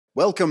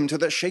Welcome to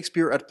the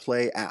Shakespeare at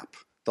Play app,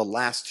 the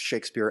last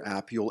Shakespeare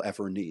app you'll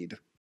ever need.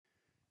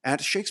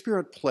 At Shakespeare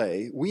at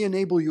Play, we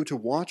enable you to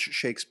watch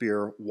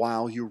Shakespeare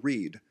while you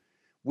read.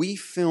 We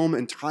film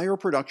entire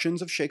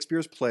productions of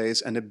Shakespeare's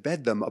plays and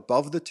embed them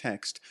above the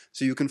text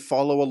so you can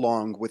follow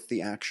along with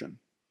the action.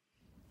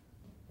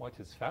 What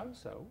is found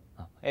so?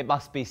 It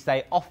must be,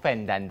 say,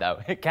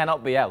 offendendo. It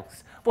cannot be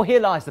else. For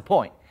here lies the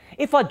point.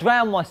 If I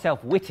drown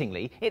myself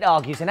wittingly, it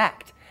argues an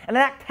act. And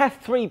an act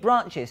hath three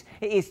branches.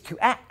 It is to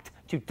act,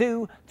 to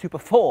do, to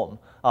perform.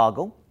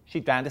 Argal, she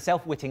drowned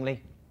herself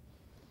wittingly.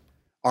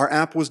 Our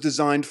app was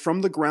designed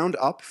from the ground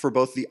up for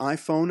both the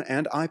iPhone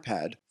and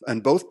iPad,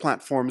 and both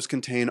platforms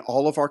contain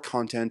all of our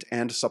content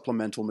and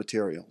supplemental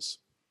materials.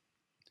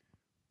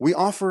 We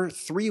offer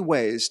 3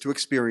 ways to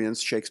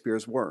experience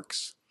Shakespeare's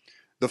works.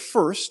 The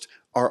first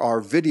are our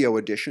video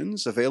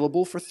editions,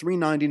 available for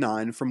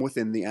 $3.99 from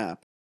within the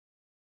app.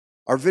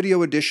 Our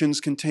video editions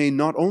contain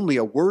not only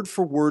a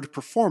word-for-word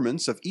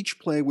performance of each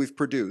play we've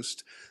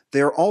produced,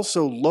 they are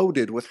also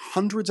loaded with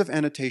hundreds of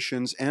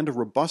annotations and a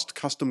robust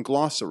custom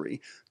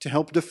glossary to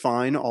help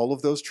define all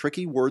of those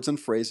tricky words and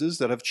phrases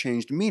that have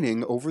changed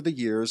meaning over the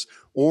years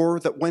or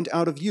that went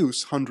out of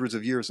use hundreds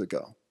of years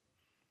ago.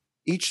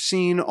 Each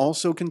scene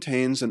also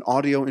contains an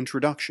audio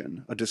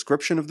introduction, a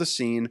description of the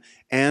scene,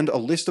 and a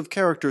list of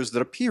characters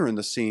that appear in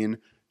the scene,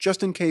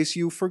 just in case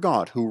you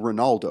forgot who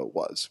Ronaldo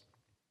was.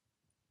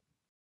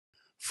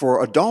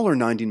 For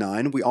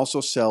 $1.99, we also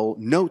sell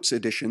Notes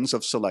editions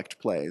of select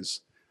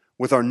plays.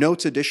 With our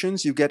Notes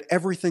editions, you get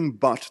everything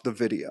but the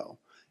video.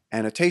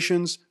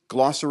 Annotations,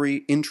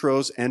 glossary,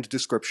 intros, and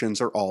descriptions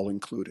are all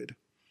included.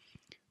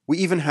 We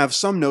even have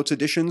some Notes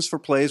editions for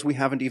plays we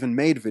haven't even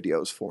made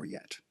videos for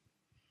yet.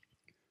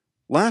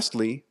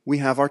 Lastly, we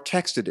have our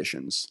text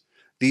editions.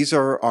 These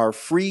are our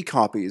free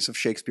copies of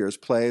Shakespeare's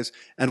plays,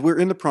 and we're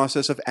in the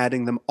process of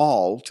adding them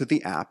all to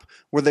the app,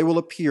 where they will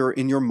appear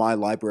in your My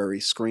Library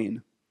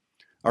screen.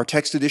 Our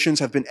text editions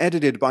have been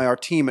edited by our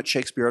team at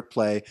Shakespeare at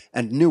Play,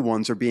 and new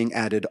ones are being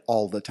added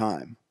all the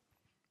time.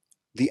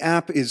 The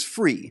app is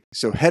free,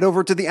 so head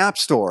over to the App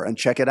Store and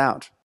check it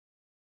out.